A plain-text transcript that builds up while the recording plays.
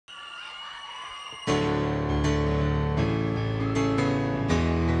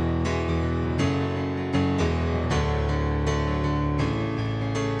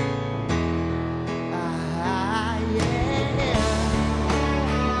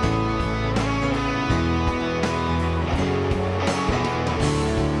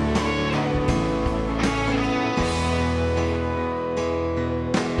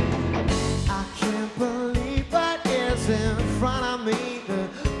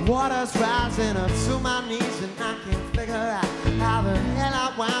Water's rising up to my knees and I can't figure out how the hell I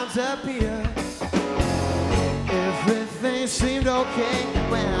wound up here. Everything seemed okay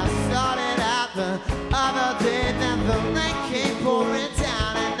when I started out the other day. Then the rain came pouring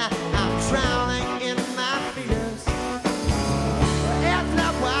down and I'm drowning in my fears. As I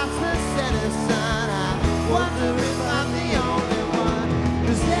watch the setting sun, I wonder if I'm the only one,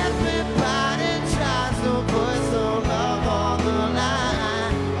 'cause everybody tries to put some love on the line.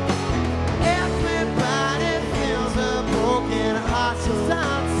 Everybody feels a broken heart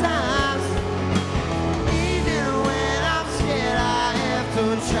sometimes. Even when I'm scared, I have to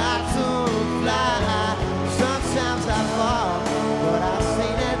try to fly. Sometimes I fall, but I've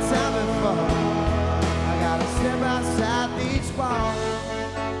seen that time before. I gotta step outside these walls.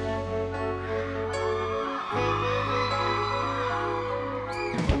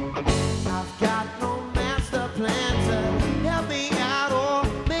 I've got no master plan to help me out or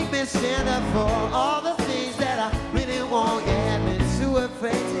make me stand up for all the things that I really want, yet me too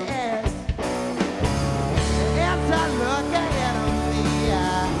afraid to ask. As I look ahead of me,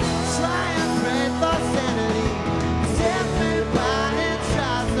 I try and pray for sanity. 'Cause everybody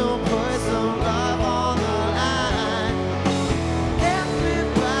tries to put some love on the line.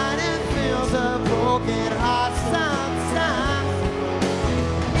 Everybody feels a broken heart sometimes.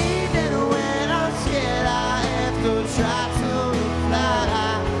 Even when I'm scared, I have to try to fly.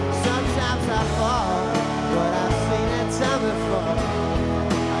 Sometimes I fall, but I've seen it time before.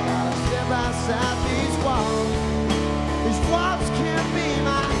 I gotta step outside these walls. These walls can't be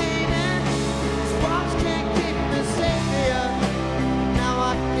my haven. These walls can't keep me safe here. Now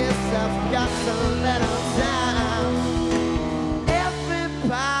I guess I've got to let them down.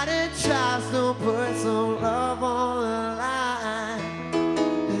 Everybody tries to put some love on the line.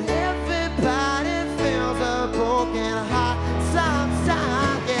 Everybody feels a broken heart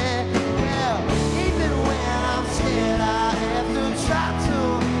sometimes, yeah. Even when I'm scared, I have to try to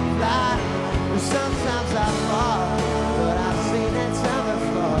fly. Sometimes I fall, but I've seen it time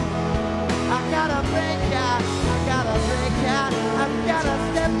before. I gotta break out, I gotta break out. I gotta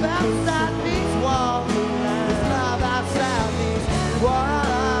step outside these walls. There's love outside these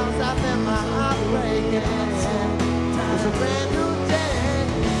walls. I feel my heart breaking. It's a brand new day.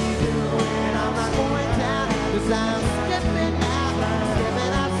 Even when I'm not going down, 'cause I'm